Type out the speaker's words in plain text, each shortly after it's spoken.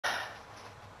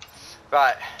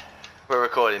Right, we're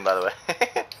recording by the way.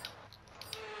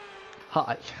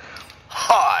 Hi.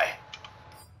 Hi!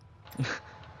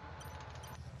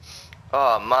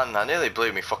 Oh man, I nearly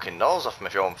blew me fucking nose off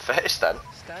my own face then.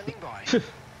 Standing by.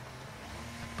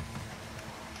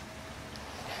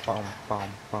 Bum, bum,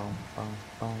 bum, bum,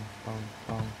 bum, bum,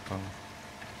 bum, bum.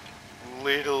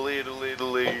 Little. Little.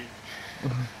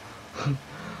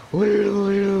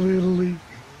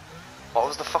 What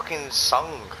was the fucking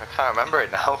song? I can't remember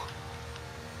it now.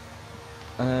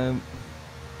 Um.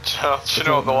 Do you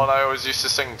know the one I always used to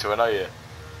sing to annoy you?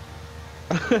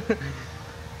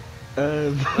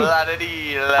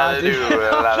 La-da-dee, la-da-doo,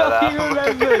 la-da-da. I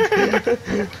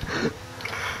remembered.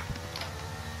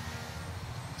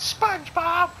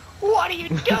 SpongeBob, what are you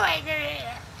doing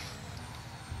here?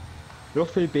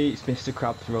 Roughly beats Mr.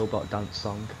 Krabs' robot dance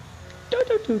song. Do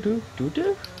do do do do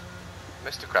do.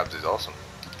 Mr. Krabs is awesome.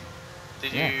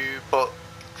 Did Yeah. you put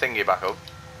thingy back up?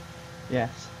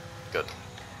 Yes. Good.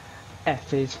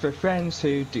 F is for friends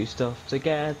who do stuff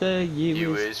together.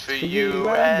 U is for you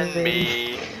and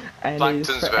me. N Plankton's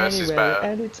is for verse is anywhere, better.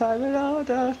 anytime and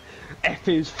order. F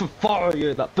is for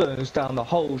fire that burns down the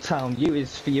whole town. U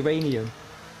is for uranium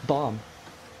bomb.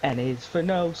 N is for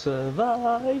no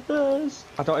survivors.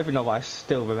 I don't even know why I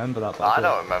still remember that. But I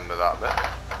don't remember that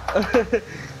bit.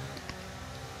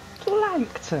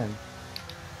 Plankton.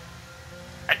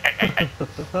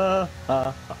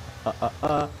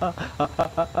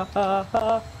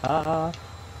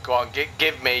 Go on,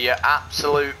 give me your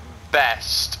absolute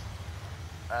best.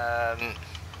 I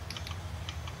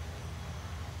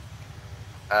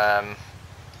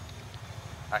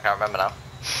can't remember now.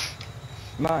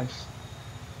 Nice.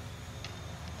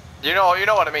 You know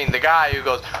what I mean. The guy who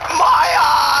goes, my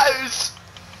eyes.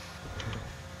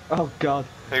 Oh God.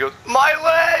 And he goes, my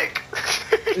leg.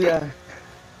 Yeah.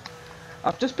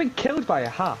 I've just been killed by a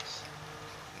hass.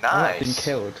 Nice. I've not been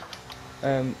killed.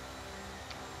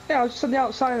 Yeah, I was just on the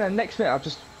outside and then next minute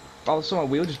all of a sudden my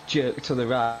wheel just jerked to the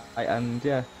right and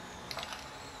yeah.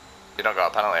 You not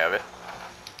got a penalty, have you?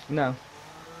 No.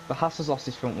 The Haas has lost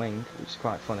his front wing, which is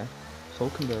quite funny.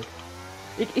 Hulkenberg.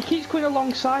 He keeps going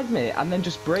alongside me and then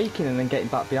just braking and then getting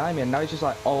back behind me and now he's just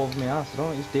like all over my ass. I don't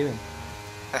know what he's doing.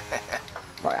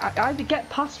 Like, either get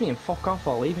past me and fuck off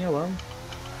or leave me alone.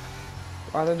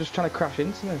 Or they're just trying to crash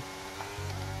into me.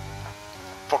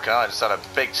 Fucking hell, I just had a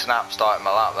big snap starting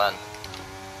my lap then.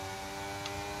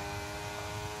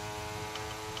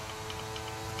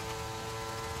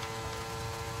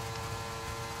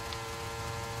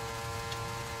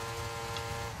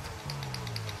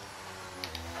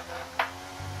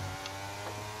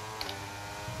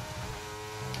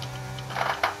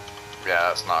 Yeah,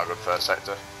 that's not a good first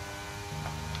sector.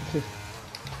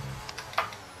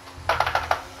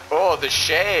 Oh, the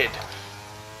shade!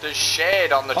 The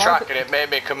shade on the track and it made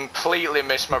me completely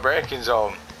miss my braking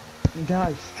zone.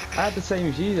 Nice. I had the same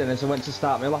as you then as I went to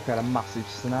start my lap, I had a massive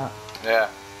snap. Yeah.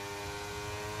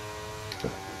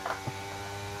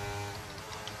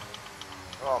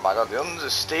 Oh my god, the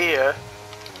understeer.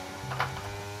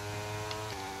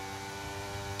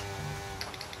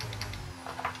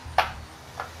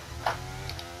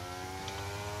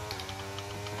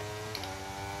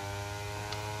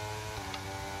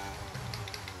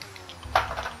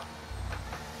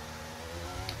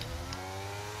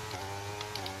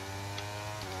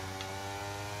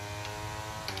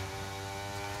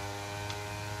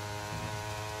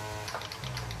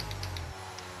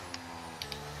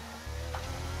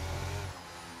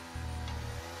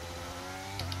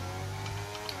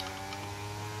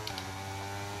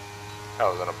 That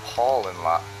was an appalling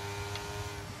lap.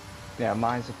 Yeah,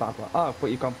 mine's a bad one. Oh, but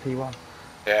you've gone P1.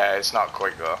 Yeah, it's not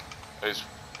quick though.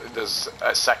 There's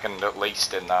a second at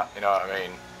least in that, you know what I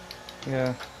mean?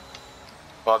 Yeah.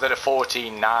 Well, I did a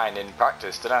 14.9 in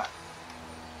practice, didn't I?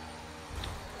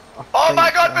 I Oh think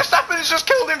my god, so. Verstappen's just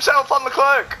killed himself on the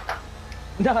clerk!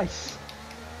 Nice.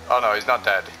 Oh no, he's not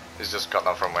dead. He's just got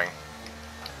no front wing.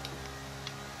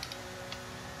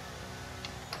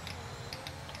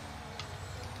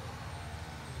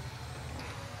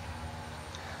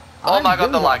 Oh my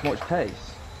god, the lag. Much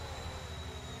pace.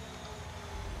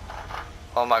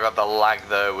 Oh my god, the lag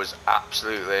there was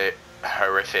absolutely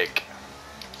horrific.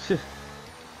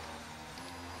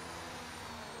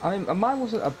 I mean, mine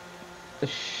wasn't a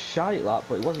shite lap,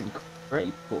 but it wasn't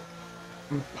great, but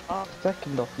I'm half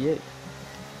second off you.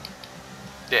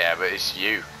 Yeah, but it's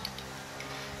you.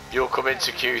 You'll come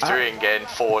into Q3 and gain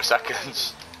 4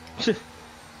 seconds.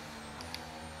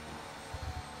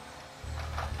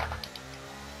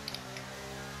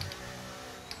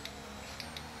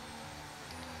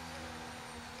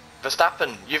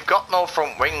 Verstappen, you've got no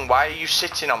front wing, why are you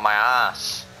sitting on my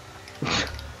ass?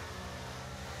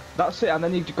 That's it, and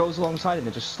then he goes alongside and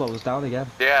it just slows down again.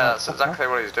 Yeah, that's exactly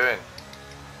what he's doing.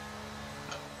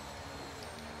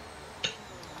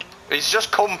 He's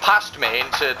just come past me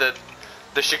into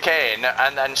the chicane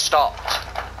and then stopped.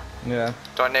 Yeah.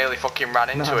 So I nearly fucking ran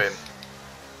into him.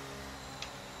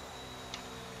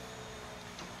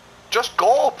 Just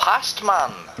go past,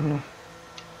 man.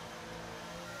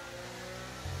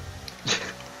 Is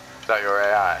that your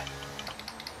AI?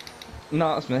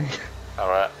 No, that's me.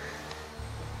 Alright.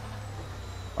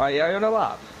 Alright, yeah, you on a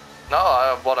lap? No,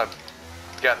 I want to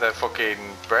get the fucking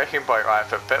braking point right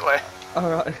for pit lane.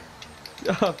 Alright.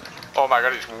 Oh my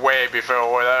god, it's way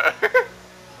before with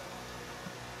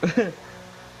it.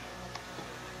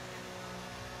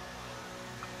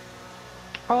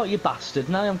 Oh, you bastard,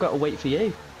 now I've got to wait for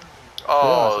you.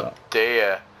 Oh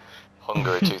dear.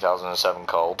 Hungary 2007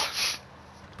 cold.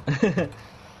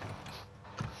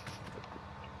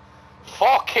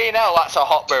 Fucking hell, that's a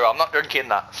hot brew, I'm not drinking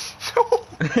that.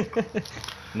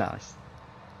 Nice.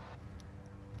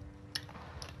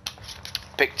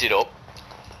 Picked it up.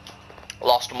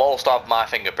 Lost most of my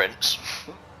fingerprints.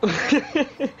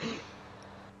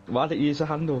 Why didn't you use a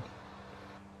handle?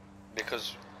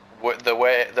 Because the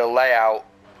layout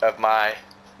of my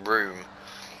room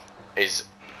is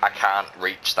I can't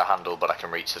reach the handle, but I can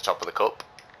reach the top of the cup.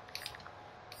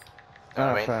 You know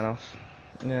what I mean? Fair enough.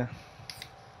 Yeah.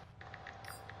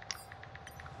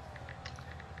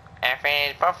 F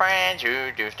is for friends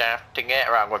who do stuff to get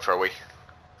around. I'm going for a wee.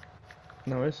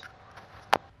 No worries.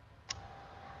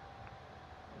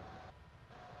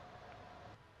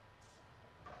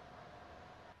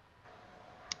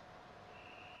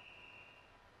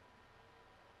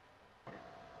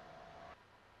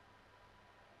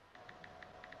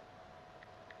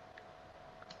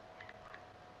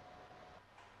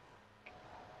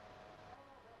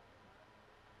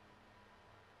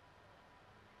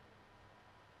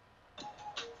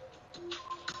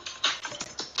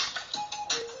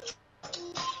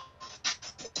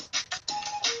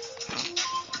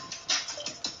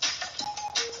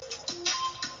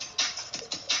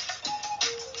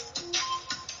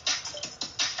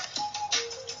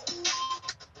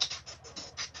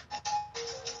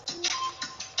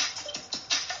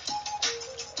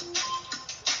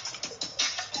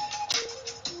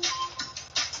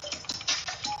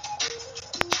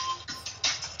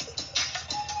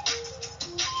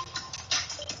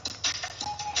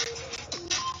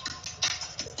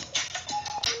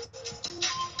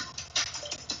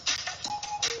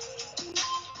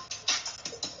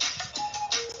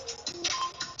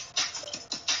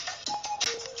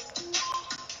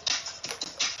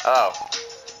 Oh.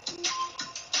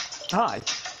 Hi.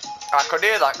 I could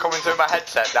hear that coming through my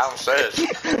headset downstairs.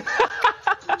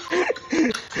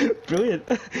 Brilliant.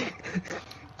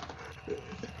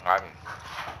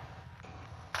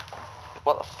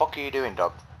 What the fuck are you doing,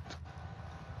 dog?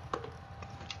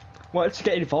 Wanted to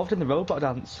get involved in the robot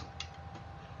dance.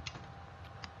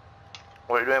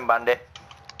 What are you doing, bandit?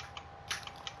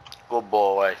 Good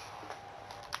boy.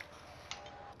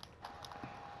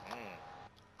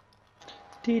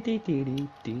 Dee.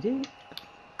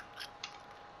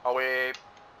 Are we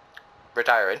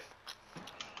retiring?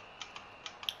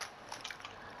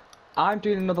 I'm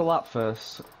doing another lap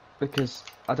first because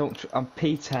I'm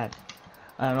P10.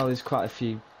 I know there's quite a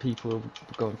few people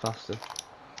going faster.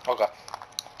 Okay.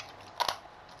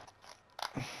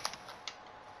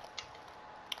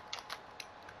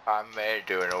 I'm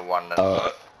doing a one then.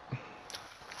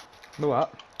 The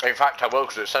what? In fact, I will,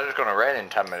 because it says it's going to rain in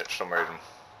 10 minutes for some reason.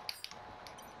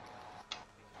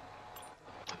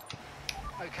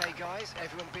 Okay, guys,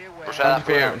 everyone be aware. What's that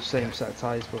for you? The same set of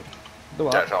tyres, but the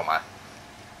what? Yeah, it's all mine.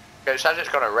 It says it's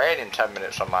going to rain in 10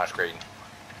 minutes on my screen.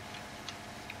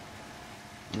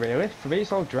 Really? For me,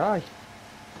 it's all dry.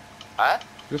 Huh?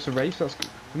 Just a race. That's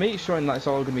for me. It's showing that it's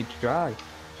all going to be dry.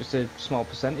 Just a small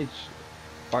percentage.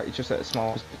 Like it's just at a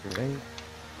small percentage.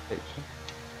 Picture.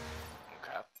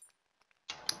 Okay.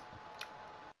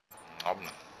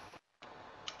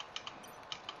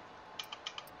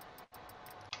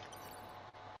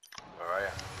 Where are you?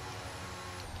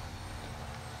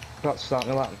 That's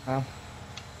starting to lap now.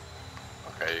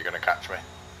 Okay, you're going to catch me.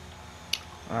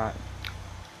 Alright.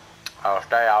 I'll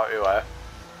stay out your way.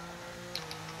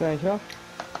 Thank you.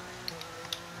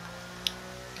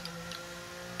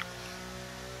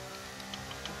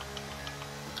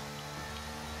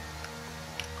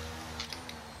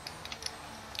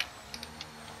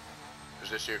 Is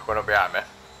this you coming up behind me?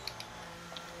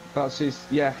 That's his.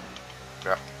 Yeah.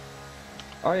 Yeah.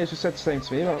 Oh yeah, just said the same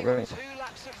to me about running. 2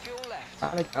 laps of fuel left. I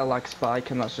think I like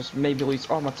spike, and that's just maybe lose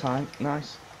all my time.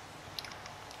 Nice.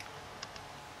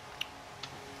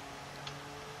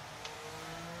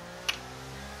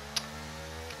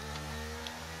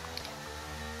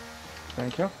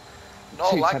 Thank you.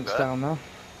 No 2 lag tenths there. down now.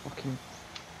 Fucking.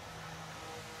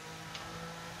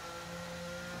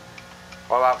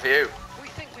 What about for you? We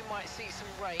think we might see some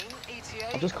rain.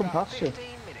 ETA I've just come about past you. 15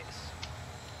 minutes.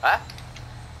 Huh?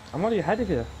 I'm already ahead of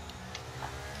you.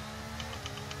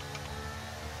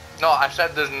 No, I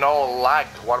said there's no lag.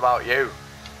 What about you?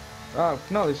 Oh,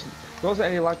 no, there wasn't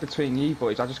any lag between you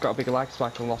boys. I just got a big lag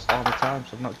spike and lost all the time,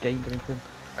 so I've not gained anything.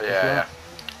 Yeah, Just yeah. that.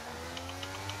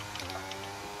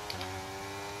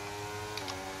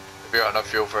 Have you got enough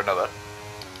fuel for another?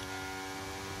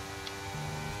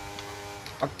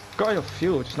 I've got enough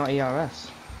fuel, just not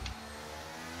ERS.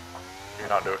 You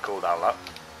not do a cooldown lap?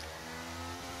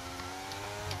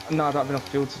 No, I don't have enough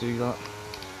fuel to do that.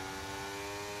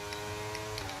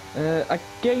 I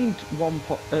gained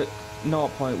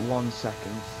 0.1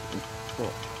 seconds,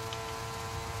 but...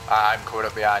 I'm coming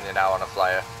up behind you now on a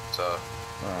flyer, so...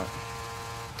 Alright.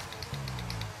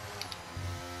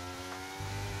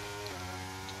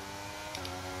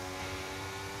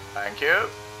 Thank you.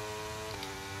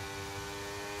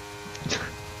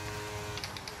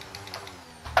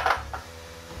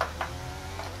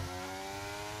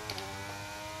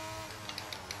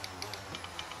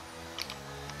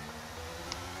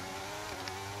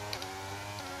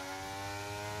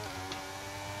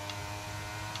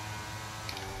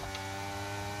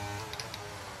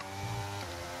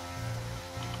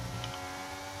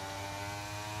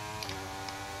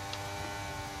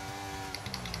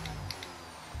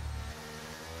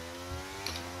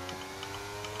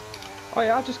 Oh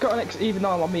yeah, I just got an even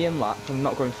though I'm on the in lap and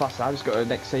not going fast, I just got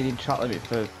an exceeding track limit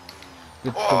for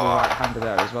the double right hander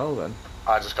there as well then.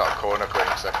 I just got a corner quick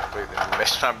because I completely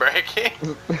missed my braking.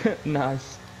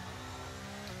 Nice.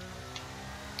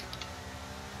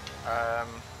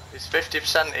 Is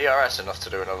 50% ERS enough to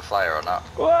do another flyer or not?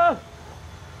 Whoa!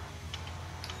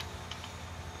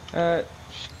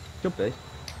 Should be.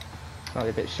 Might be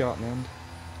a bit short in the end.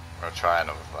 I'm gonna try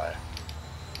another flyer.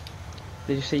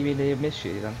 Did you see me near miss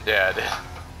you then? Yeah, I did.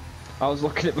 I was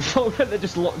looking at the phone and they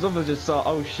just locked up and just thought,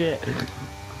 oh shit.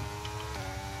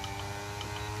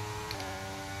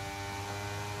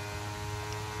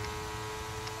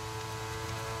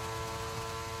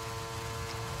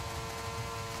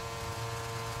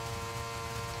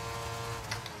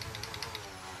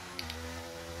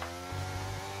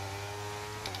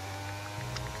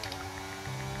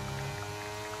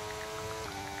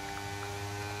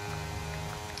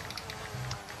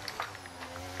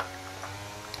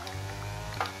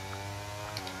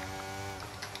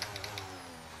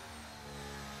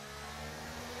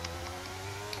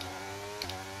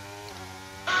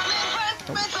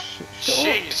 Oh, shut up.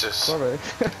 Jesus! Sorry.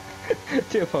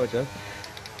 Do apologise.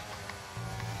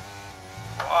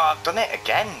 Oh, I've done it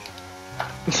again.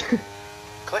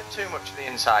 Clip too much of the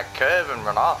inside curve and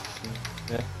run off.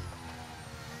 Yeah.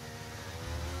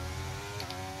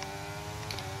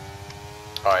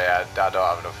 Oh yeah, I don't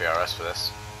have enough ERS for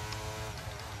this.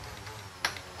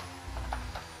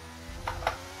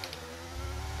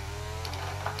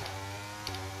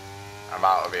 I'm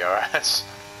out of ERS.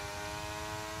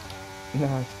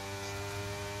 Nice.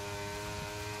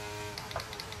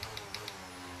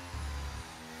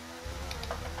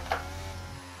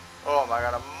 Oh my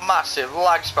god, a massive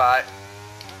lag spike.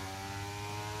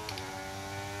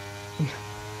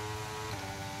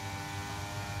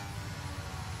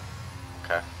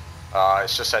 Okay. Oh,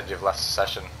 it's just said you've left the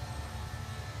session.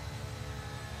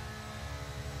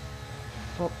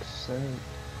 Fuck's sake.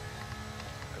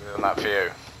 Have you done that for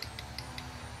you?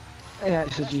 Yeah,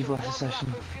 it said you've left the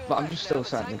session. But I'm just still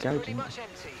starting to go, didn't I?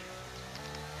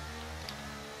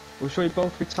 Well, shall we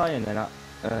both retire and then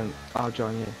I'll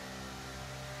join you?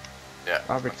 Yeah.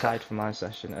 I've retired for my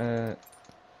session.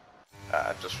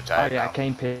 I've just Oh retired yeah, now. I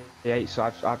came P8, so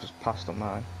I've just passed on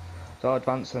mine. So I'll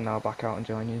advance and I'll back out and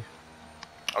join you.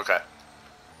 Okay.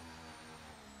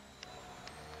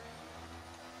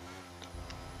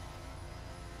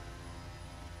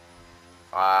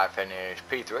 I finished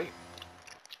P3.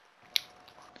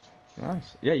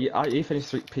 Nice. Yeah, you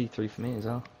finished P3 for me as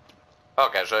well.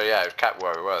 Okay, so yeah, it kept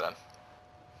where we were then.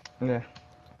 Yeah.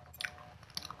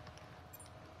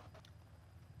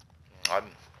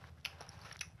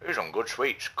 It was on good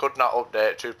sweets. Could not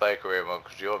update to play career mode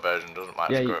because your version doesn't match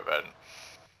Yeah, the current version.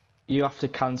 You have to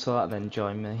cancel that and then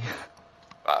join me.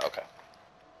 Right, okay.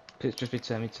 It's just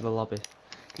returned me to the lobby.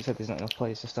 He said there's not enough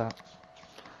players to start.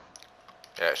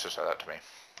 Yeah, it's just said that to me.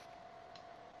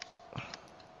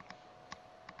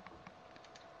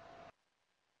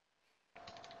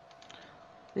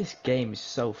 This game is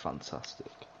so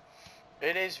fantastic.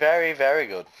 It is very, very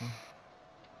good.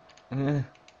 Yeah.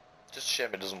 Just a shame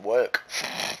it doesn't work.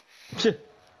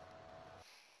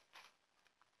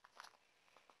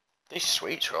 These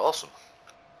sweets are awesome.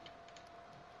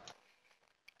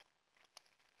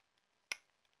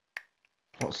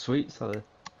 What sweets are they?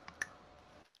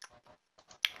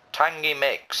 Tangy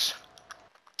mix.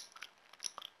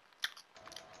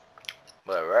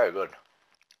 They're very good.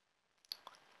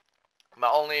 My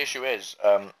only issue is,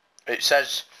 it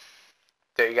says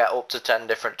that you get up to 10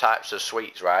 different types of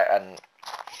sweets, right? And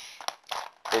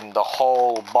in the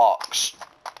whole box,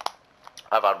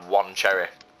 I've had one cherry.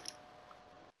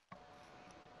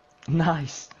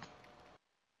 Nice.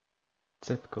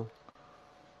 Typical.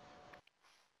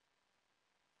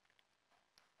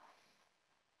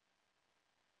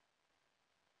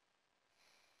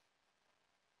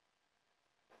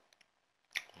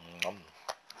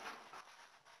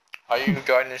 Are you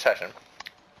enjoying this session?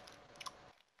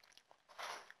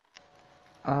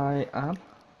 I am.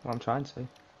 Well, I'm trying to.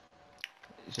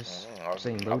 It's just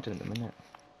saying loading at the minute.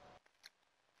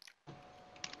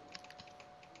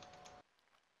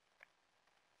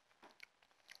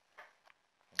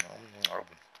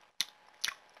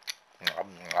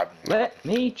 Let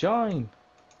me join.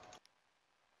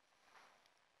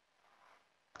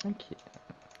 Thank you.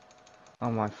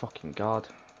 Oh my fucking god.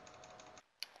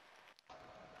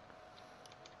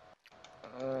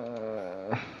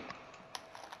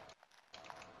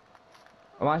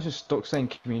 Am I just stuck saying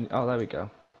community? Oh, there we go.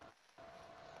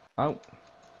 Oh.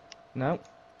 No.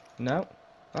 No.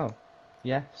 Oh.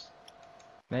 Yes.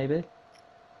 Maybe.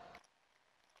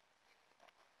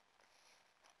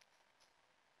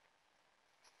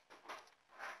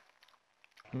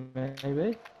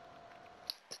 Maybe.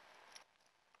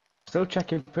 Still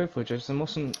checking privileges. I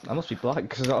must be black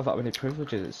because I don't have that many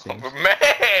privileges, it seems. Me!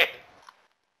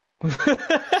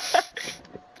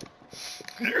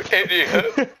 You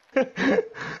idiot!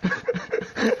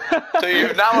 So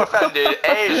you've now offended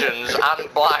Asians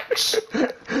and blacks.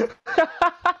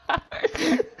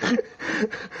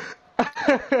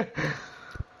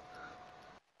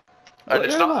 And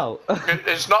it's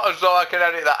not as though I can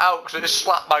edit that out because it's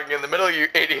slap bang in the middle, you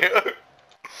idiot.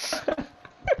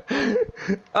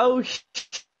 Oh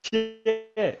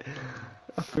shit!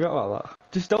 I forgot about that.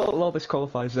 Just don't upload this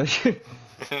qualifying session.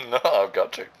 No, I've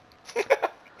got to.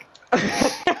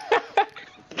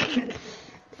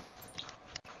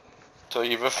 So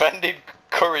you've offended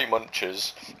curry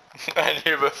munchers, and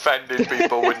you've offended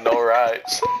people with no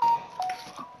rights.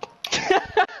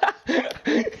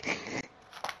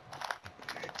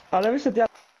 I never said that.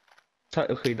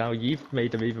 Technically, now you've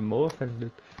made them even more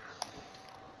offended.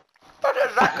 That's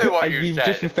exactly what And you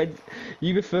you've said.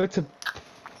 You referred to.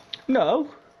 No.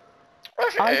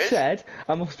 Yes, it I is. said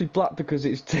I must be black because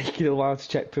it's taking a while to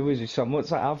check privileges, so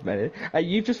much I have many. And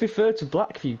you've just referred to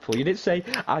black people. You didn't say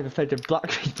I've offended black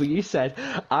people. You said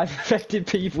I've offended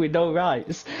people with no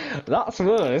rights. That's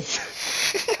worse.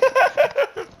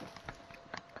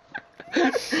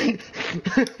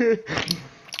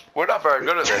 We're not very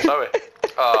good at this, are we?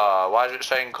 Why is it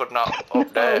saying could not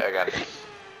update again?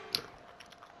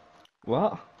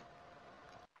 What?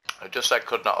 It just said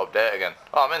could not update again.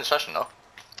 Oh, I'm in the session though.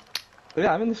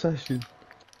 Yeah, I'm in the session.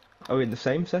 Are we in the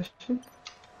same session?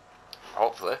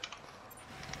 Hopefully.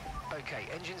 Okay,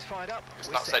 engines fired up. It's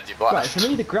not said you black. Right, for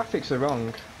me the graphics are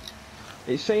wrong.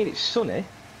 It's saying it's sunny,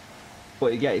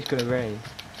 but yeah, it's gonna rain.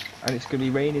 And it's gonna be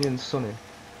raining and sunny.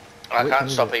 I can't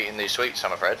stop eating these sweets,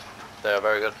 I'm afraid. They are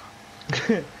very good.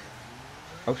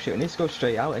 Oh shit, we need to go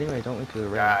straight out anyway, don't we, because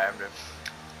of the rain? Yeah, I am doing.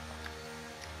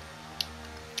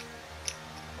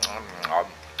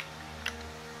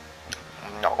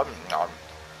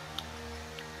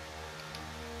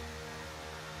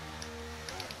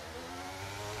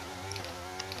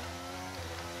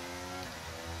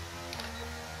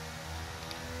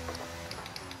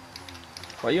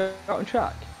 What, you out on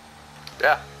track?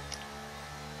 Yeah.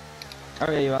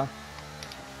 Oh yeah, you are.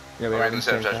 Yeah, We're in the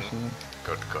same session. session.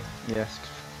 Good, good. Yes,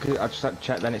 cause I just had to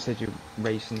check, then it said you're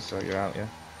racing, so you're out, yeah.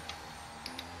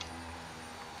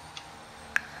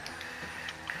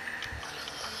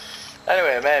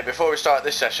 Anyway, mate, before we start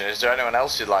this session, is there anyone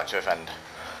else you'd like to offend?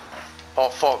 Oh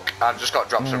fuck, I've just got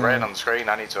drops of rain on the screen,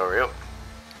 I need to hurry up.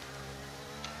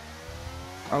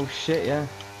 Oh shit, yeah.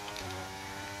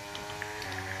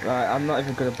 Right, I'm not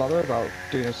even gonna bother about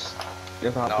doing this.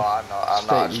 About No, I'm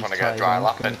not, I just want to get a dry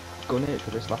lap in. Gun it for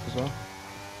this lap as well.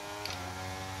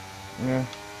 Yeah.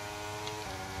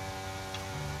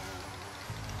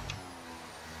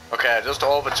 Okay, I just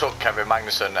overtook Kevin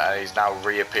Magnussen and he's now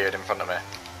reappeared in front of me.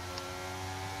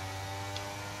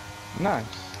 Nice.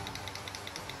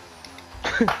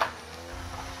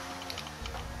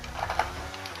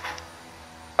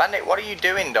 Bandit, what are you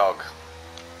doing, dog?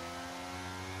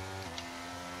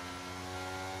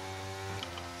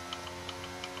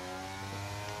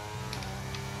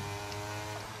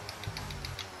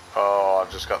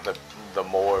 I've just got the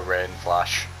more rain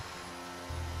flash.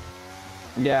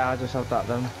 Yeah, I just had that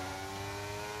then.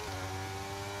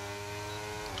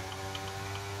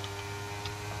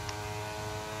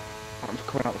 I'm just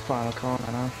coming out the final corner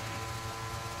now.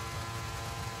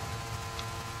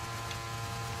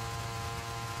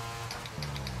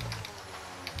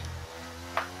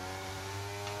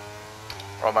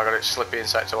 Oh my god, it's slippy in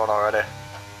sector 1 already.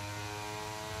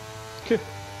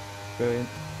 Brilliant.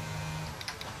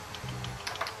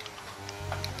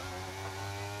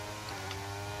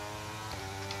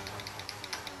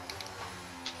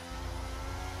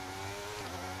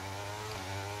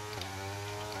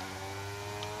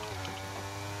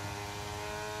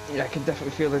 Yeah, I can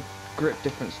definitely feel the grip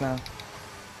difference now.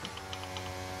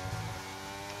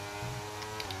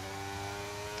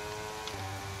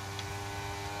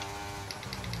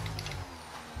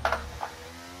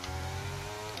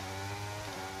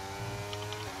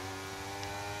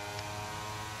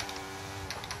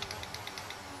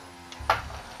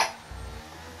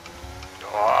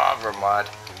 Oh, never mind.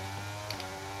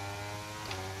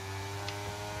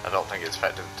 I don't think it's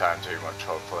affected the time too much,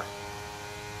 hopefully.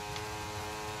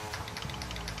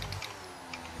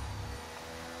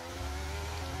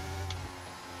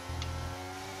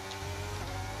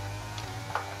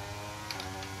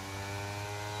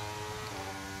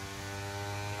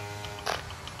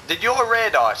 Did your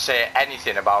radar say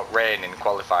anything about rain in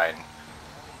qualifying?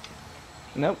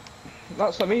 Nope.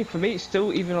 That's what I mean. For me, it's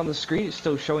still, even on the screen, it's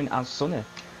still showing as sunny.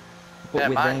 But Yeah,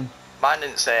 with rain. mine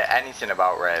didn't say anything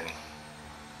about rain.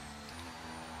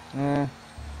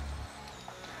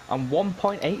 I'm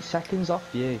 1.8 seconds off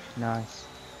you. Nice.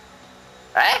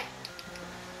 Eh?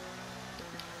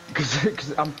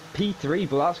 Because I'm P3,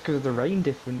 but that's because of the rain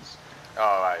difference. Oh,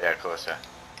 right, yeah, closer.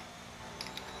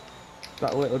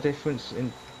 That little difference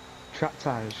in track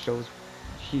times shows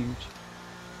huge.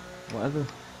 Whatever.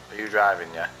 Are you driving,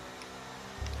 yeah?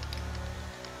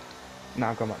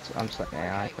 Now I've gone back to, I'm setting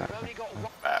AI. Okay, we've only got one.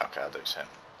 Right, okay, I'll do the same.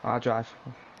 I'll drive.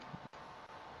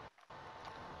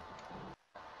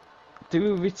 Do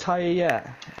we retire yet?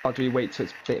 Or do we wait till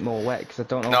it's a bit more wet? Because I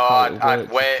don't know No, how it works. I'd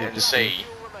wait if we and just see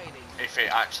Remaining. if it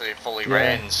actually fully Yeah.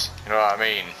 rains. You know what I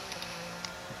mean?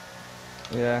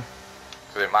 Yeah.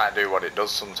 Because it might do what it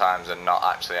does sometimes and not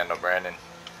actually end up raining.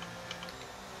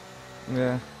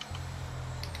 Yeah.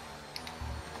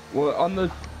 Well,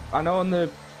 I know on the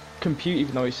computer,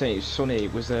 even though it's saying it's sunny,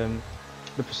 it was the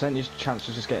percentage chance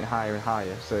was just getting higher and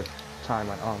higher as the time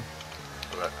went on.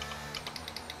 But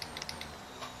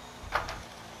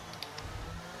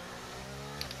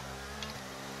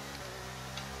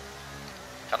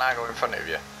can I go in front of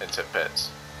you into pits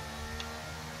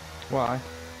Why?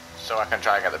 so I can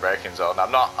try and get the braking zone?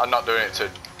 I'm not doing it to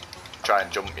try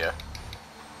and jump you.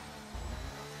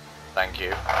 Thank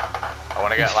you. I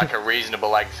want to get like a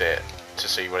reasonable exit to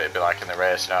see what it'd be like in the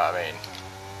race. You know what I mean?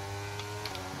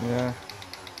 Yeah.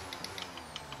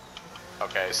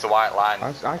 Okay, it's the white line.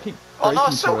 I keep Oh no, I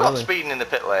braking still too got early. speeding in the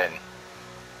pit lane.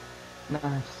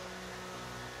 Nice.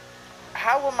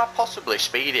 How am I possibly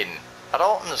speeding? I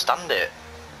don't understand it.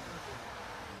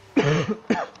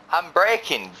 I'm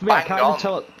braking For me, I bang can't on. even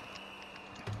tell it.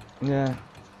 Yeah.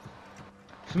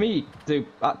 For me, the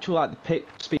actual like the pit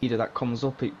speeder that comes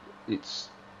up, it's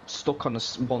stuck on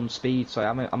one speed, so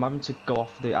I'm having to go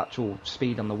off the actual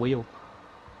speed on the wheel.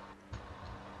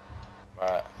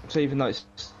 Right. So even though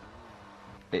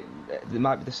it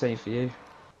might be the same for you,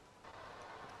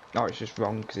 or it's just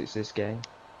wrong because it's this game.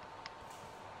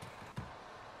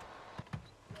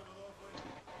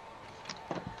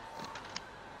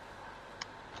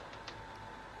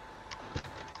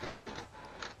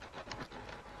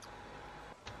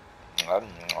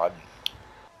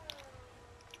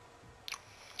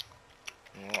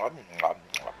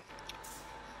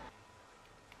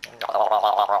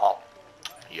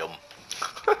 Yum.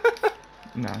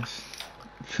 Nice.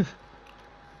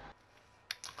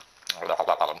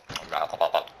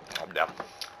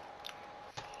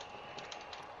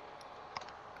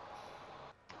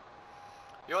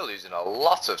 You're losing a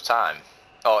lot of time.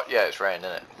 Oh yeah, it's raining,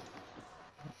 isn't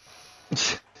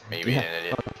it? Me being Yeah. an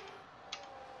idiot.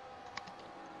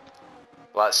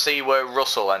 Let's see where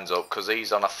Russell ends up, because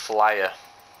he's on a flyer.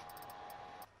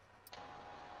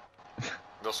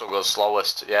 Russell goes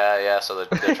slowest. Yeah, so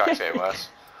the track's getting worse.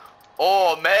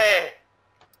 Oh, mate!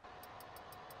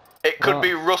 It could What?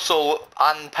 be Russell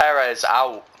and Perez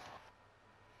out.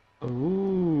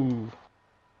 Ooh.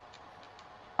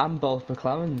 And both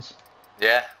McLarens.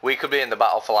 Yeah, we could be in the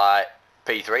battle for like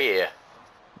P3 here.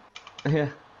 Yeah.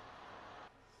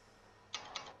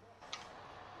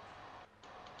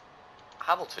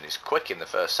 Hamilton is quick in the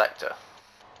first sector.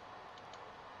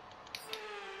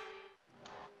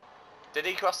 Did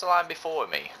he cross the line before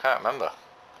me? I can't remember.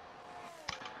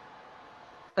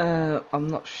 I'm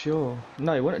not sure.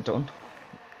 No, he wouldn't have done.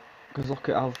 Because look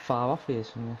at how far off he is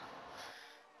from you.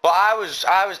 But I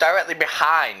was directly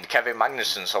behind Kevin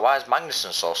Magnussen, so why is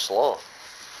Magnussen so slow?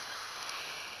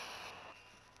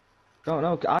 Don't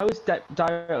know. I was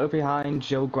directly behind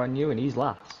Joe Guanyu and he's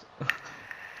last.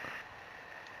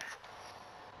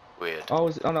 Weird.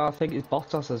 Oh no, I think it's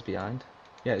Bottas is behind.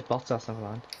 Yeah, it's Bottas, never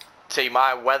mind. See,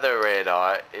 my weather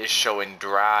radar is showing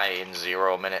dry in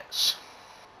 0 minutes.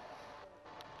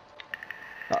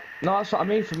 No, that's what I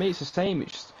mean. For me, it's the same.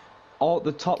 It's just all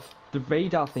the top. The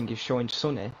radar thing is showing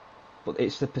sunny, but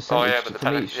it's the percentage. Oh yeah, but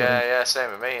for me, it's showing... yeah,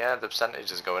 same with me. Yeah, the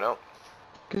percentage is going up.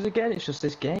 Because again, it's just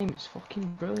this game. It's fucking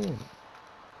brilliant.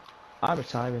 I'm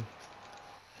retiring.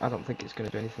 I don't think it's going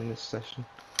to do anything this session.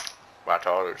 Right,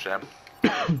 all it's him.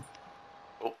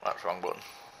 Oh, that's the wrong button.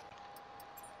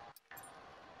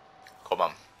 Come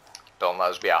on, don't let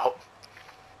us be out.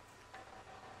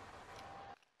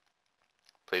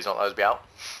 Please don't let us be out.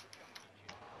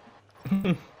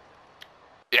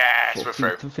 Yes, we're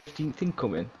through. 15th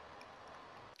incoming.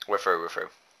 We're through.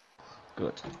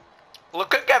 Good.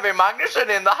 Look at Kevin Magnussen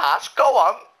in the hatch. Go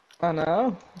on. I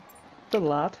know. The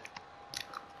lad.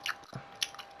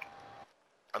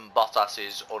 And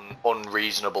Bottas's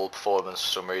unreasonable performance for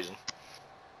some reason.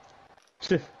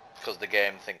 Because the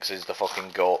game thinks he's the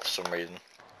fucking GOAT for some reason.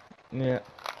 Yeah.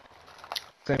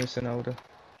 Same as Sonoda.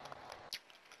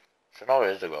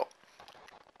 Sonoda is the GOAT.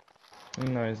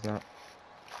 No, he's not.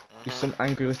 He's some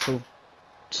angry little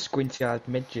squinty-eyed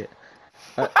midget.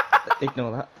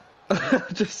 Ignore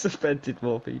that. Just suspended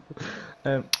more people.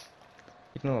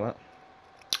 Ignore that.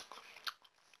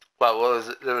 Well,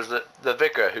 there was the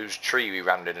vicar whose tree we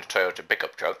rammed in a Toyota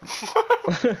pickup truck.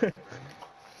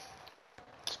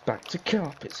 It's back to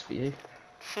carpets for you.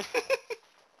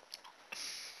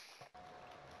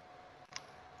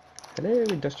 Hello,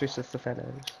 industrious sister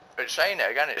fellows. It's saying it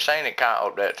again. It's saying it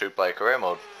can't update to play career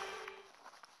mode.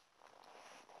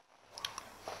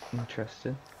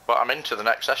 Interesting. But I'm into the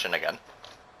next session again.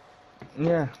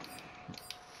 Yeah.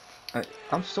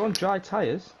 I'm still on dry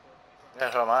tyres.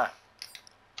 Yeah, so am I.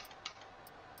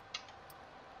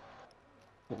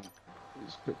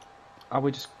 I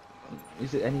would just...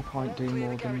 Is it any point doing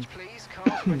more than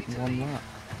one lap?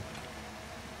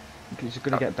 Because you're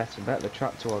going to get better and better the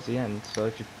track towards the end, so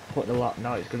if you put the lap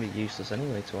now, it's going to be useless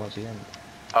anyway towards the end.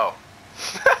 Oh.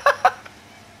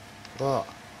 What?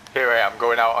 Here I am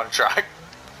going out on track.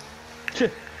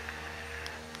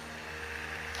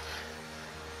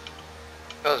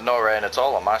 There's no rain at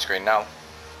all on my screen now.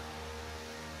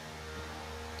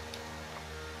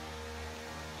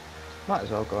 Might as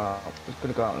well go out. I was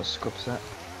going to go out on a scrub set.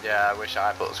 Yeah, I wish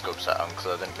I put a scrub set on because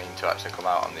I didn't mean to actually come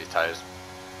out on these tyres.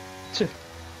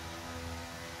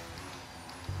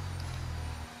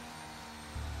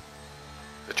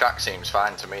 The track seems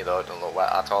fine to me though, it doesn't look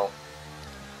wet at all.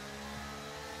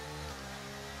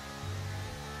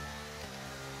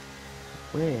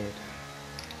 Weird.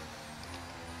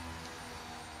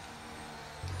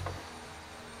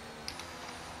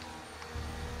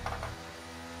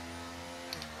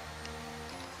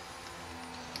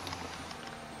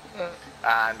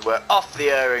 And we're off the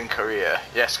air in Korea.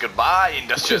 Yes, goodbye,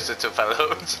 industrial city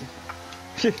fellows.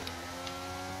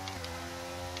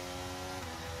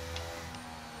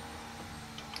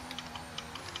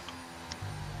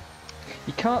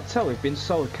 You can't tell we've been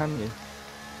sold, can you?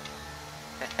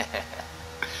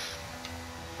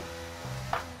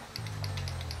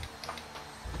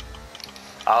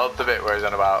 I love the bit where he's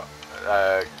on about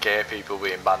gay people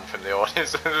being banned from the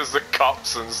audience and there's the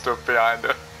cops and stuff behind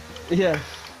her. Yeah.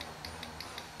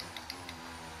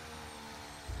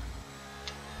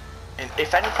 And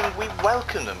if anything, we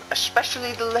welcome them,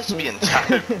 especially the lesbian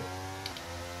type.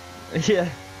 Yeah.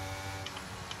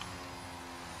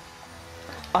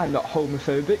 I'm not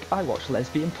homophobic, I watch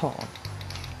lesbian porn.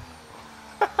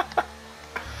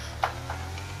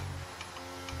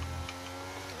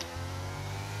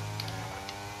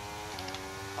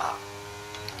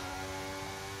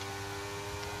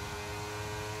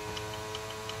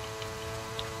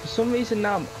 For some reason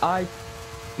now,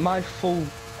 my full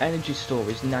energy store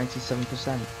is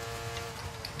 97%.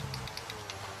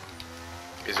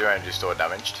 Is your energy store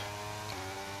damaged?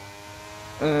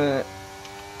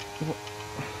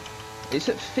 It's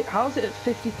at how's it at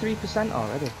 53%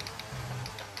 already?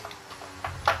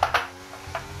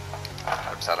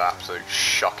 I've just had an absolute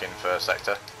shocking first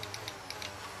sector.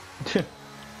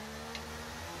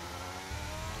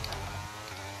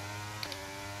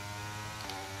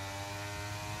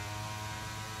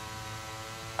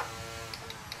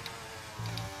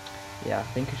 Yeah, I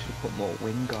think I should put more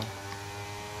wing on.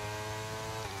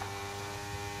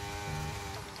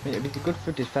 I mean, it'd be good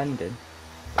for defending.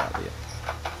 That'd be it.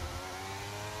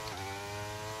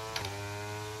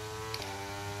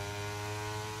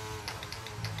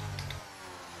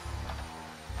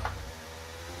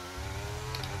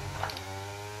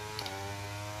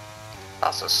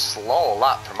 That's a slow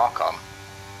lap from Ocon.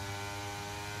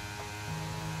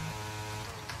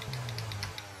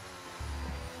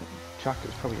 Track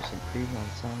is probably just improving on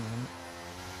time, isn't it?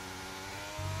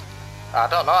 I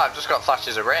don't know, I've just got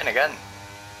flashes of rain again.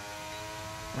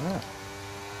 I know.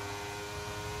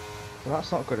 Well,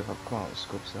 that's not good if I've come out with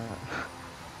scrubs there.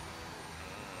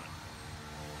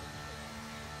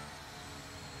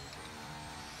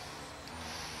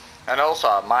 And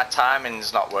also, my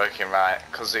timing's not working right,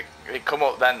 because it come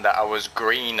up then that I was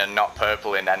green and not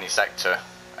purple in any sector,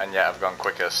 and yet I've gone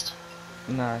quickest.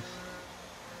 Nice.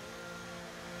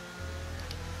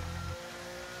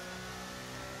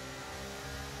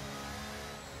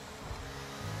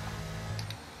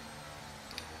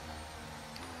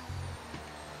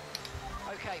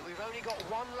 Okay, we've only got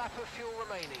 1 lap of fuel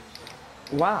remaining.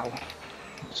 Wow.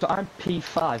 So I'm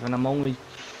P5 and I'm only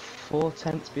 4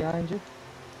 tenths behind you?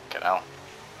 Get out.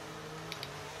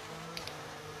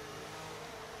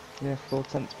 Yeah, 4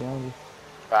 tenths behind you.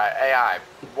 Right, AI,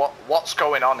 what's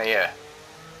going on here?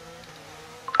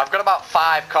 I've got about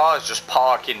 5 cars just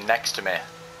parking next to me.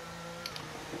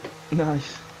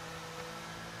 Nice.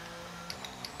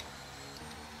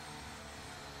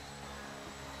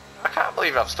 I can't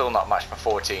believe I've still not matched my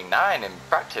 14.9 in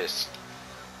practice.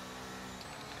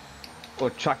 Well,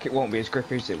 track it won't be as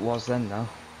grippy as it was then, though.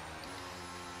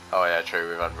 Oh yeah, true,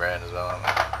 we've had rain as well,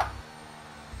 haven't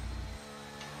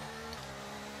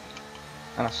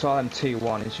And I saw them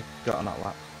 2-1 as you got on that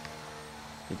lap.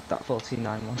 You did that 14-9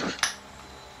 one. we?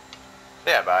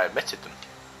 Yeah, but I admitted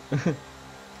them.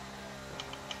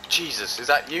 Jesus, is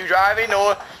that you driving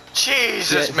or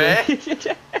Jesus, Yeah, mate?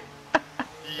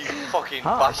 You fucking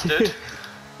Hi. bastard.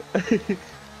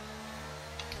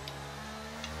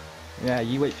 Yeah,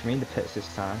 you wait for me in the pits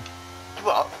this time.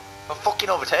 What? I'll fucking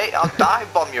overtake. I'll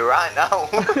dive bomb you right now.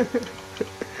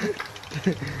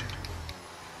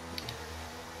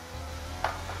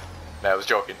 No, I was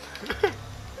joking.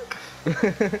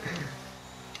 Right,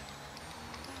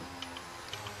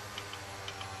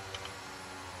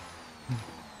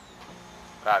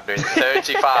 I'm doing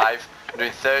 35. I'm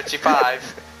doing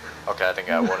 35. Okay, I think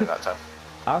I won it that time.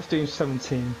 I was doing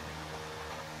 17.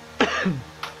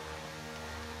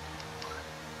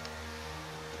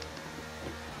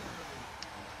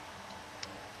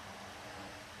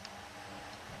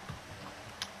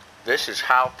 This is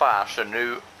how fast a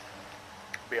new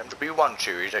BMW 1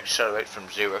 Series accelerates from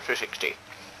 0 to 60.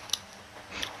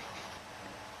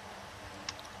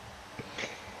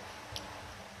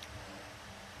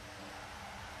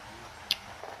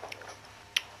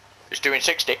 It's doing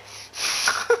 60.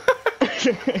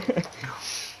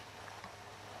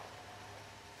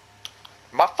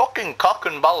 My fucking cock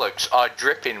and bollocks are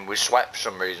dripping with sweat for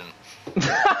some reason.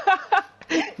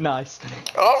 Nice.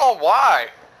 I don't know why.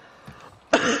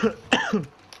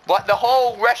 Like the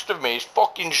whole rest of me is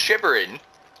fucking shivering.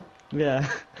 Yeah.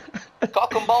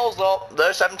 Cock and balls though,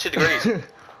 they're 70 degrees.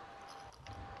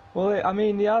 Well, I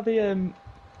mean, they are the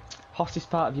hottest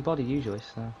part of your body usually,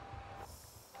 so.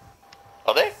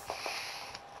 Are they?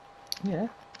 Yeah.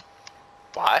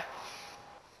 Why?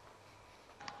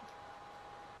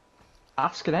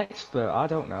 Ask an expert, I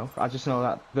don't know. I just know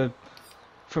that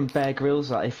from Bear Grylls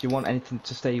that if you want anything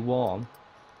to stay warm,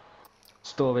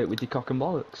 store it with your cock and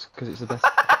bollocks, because it's the best,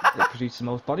 it produces the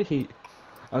most body heat.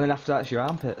 And then after that it's your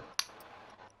armpit.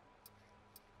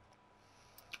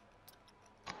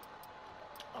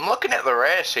 I'm looking at the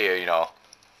race here, you know.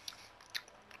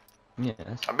 Yes.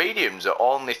 Mediums are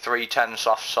only 310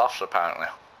 softs apparently.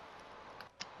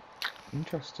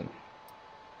 Interesting.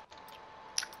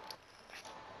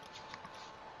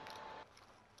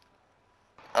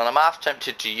 And I'm half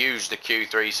tempted to use the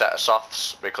Q3 set of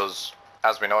softs because,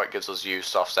 as we know, it gives us used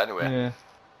softs anyway. Yeah.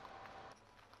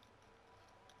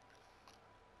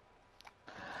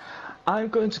 I'm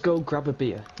going to go grab a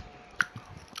beer.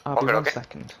 I'll be Okay, 1 okay.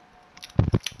 second.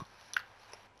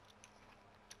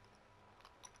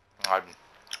 I'm...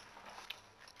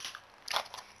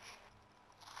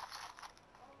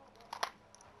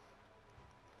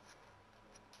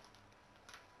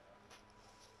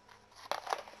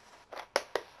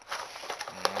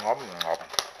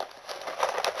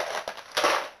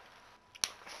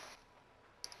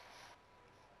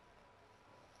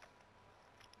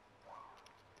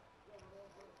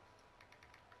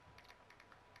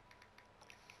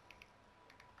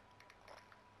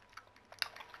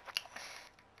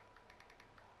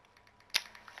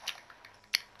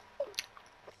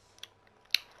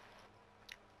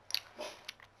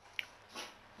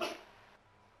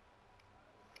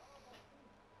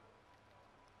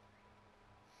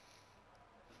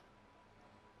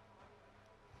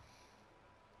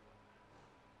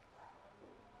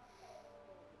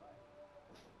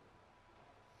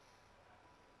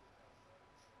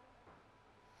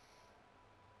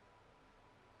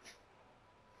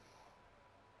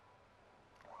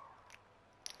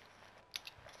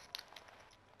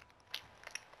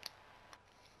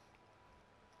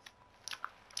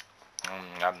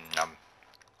 Yum, yum.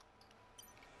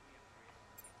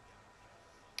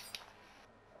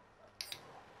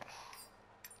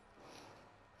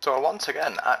 So once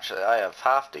again, actually, I have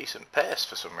half decent pace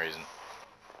for some reason.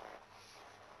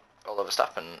 Although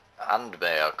Verstappen and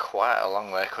me are quite a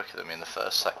long way quicker than me in the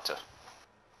first sector.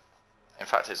 In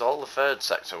fact, it's all the third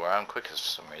sector where I'm quickest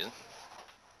for some reason.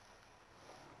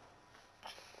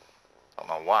 Don't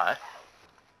know why.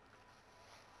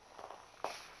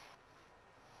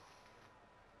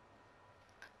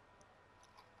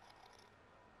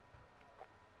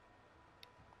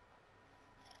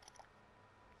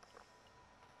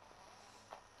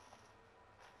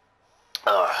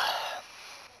 Ugh.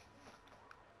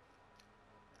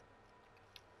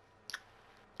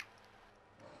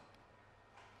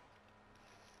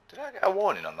 Did I get a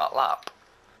warning on that lap?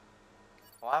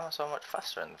 Why am I so much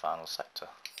faster in the final sector?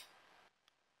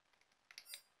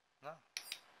 No.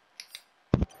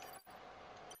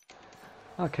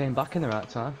 I came back in the right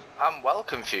time. I'm well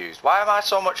confused. Why am I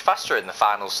so much faster in the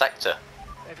final sector?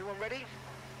 Everyone ready?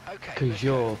 Okay. Because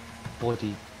your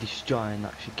body destroying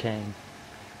that chicane.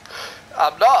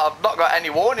 I've not got any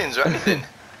warnings or anything.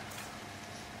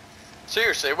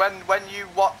 Seriously, when you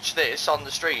watch this on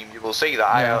the stream, you will see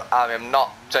that Yeah. I am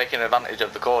not taking advantage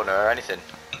of the corner or anything.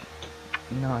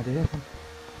 No idea.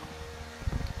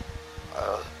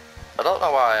 I don't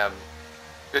know why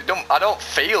I don't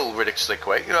feel ridiculously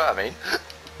quick, you know what I mean?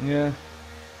 Yeah.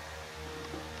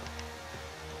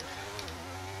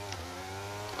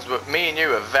 But me and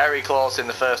you are very close in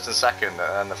the first and second,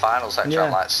 and the final section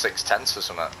I'm like 6/10 or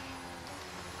something.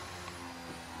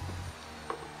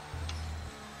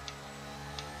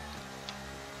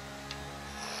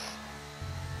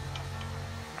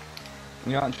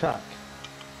 You're on track.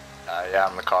 Yeah,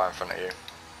 I'm the car in front of you.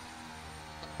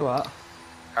 What?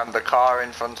 I'm the car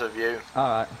in front of you.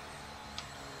 Alright.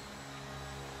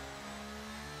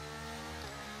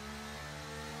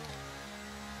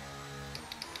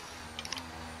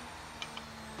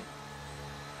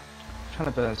 Trying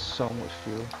to burn so much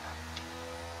fuel.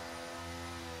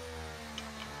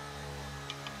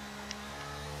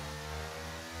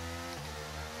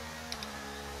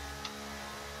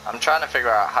 I'm trying to figure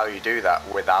out how you do that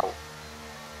without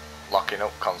locking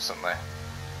up constantly.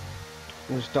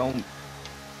 Just don't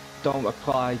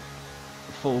apply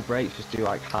full brakes, just do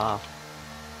like half.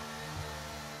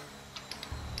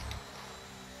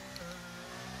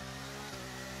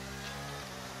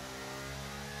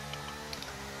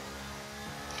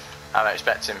 I'm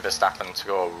expecting Verstappen to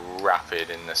go rapid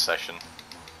in this session.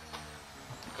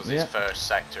 Because his first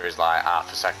sector is like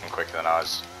half a second quicker than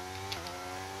ours.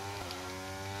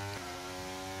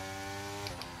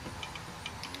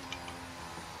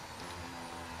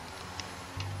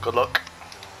 Good luck.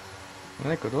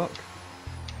 Yeah, good luck.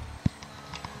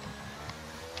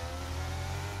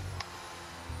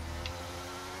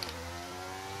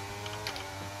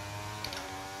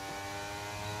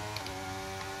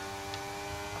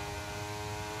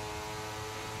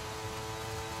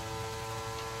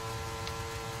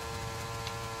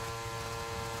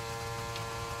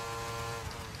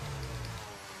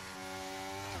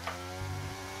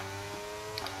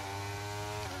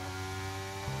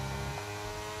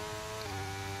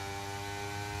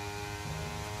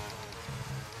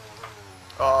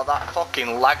 Oh, that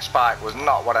fucking lag spike was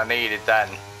not what I needed then.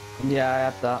 Yeah, I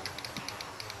had that.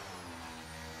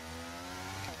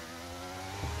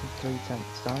 3/10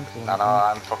 down. I know,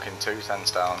 I'm fucking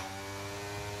 2/10 down.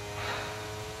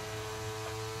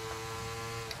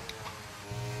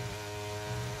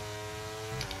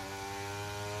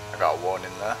 I got a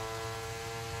warning there.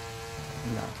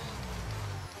 No.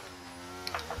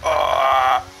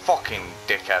 Oh, fucking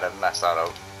dickhead, I've messed that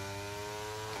up.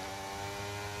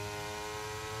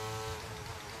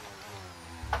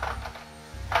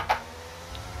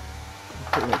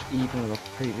 Pretty much even with the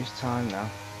previous time now.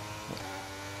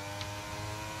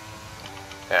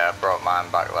 Yeah, I brought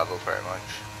mine back level pretty much.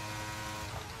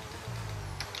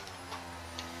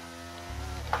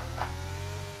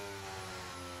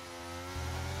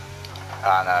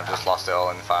 And I've just lost it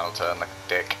all in the final turn like a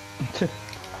dick.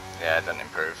 Yeah, it didn't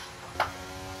improve.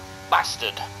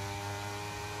 Bastard!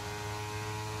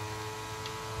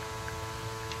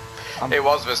 It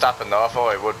was Verstappen though, I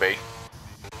thought it would be.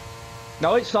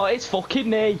 No, it's not. It's fucking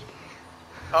me.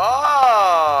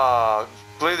 Oh!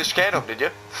 Blew the chicane up, did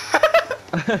you?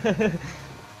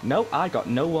 Nope, I got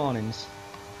no warnings.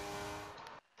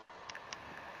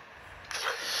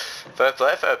 Fair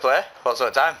play, fair play. What sort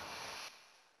of time?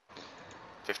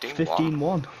 15-1.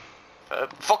 15-1.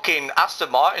 Fucking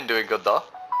Aston Martin doing good though.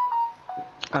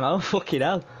 I know, fucking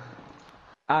hell.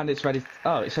 And it's ready.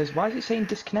 Oh, it says, why is it saying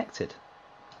disconnected?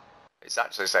 It's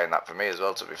actually saying that for me as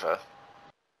well, to be fair.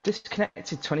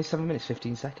 Disconnected 27 minutes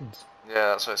 15 seconds. Yeah,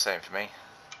 that's what it's saying for me.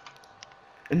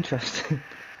 Interesting.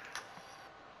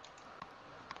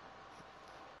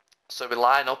 So we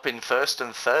line up in first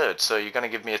and third, so you're going to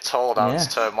give me a toll down to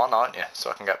Yes. turn 1, aren't you? So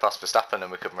I can get past Verstappen and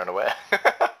we can run away.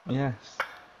 Yes.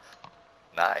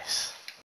 Nice.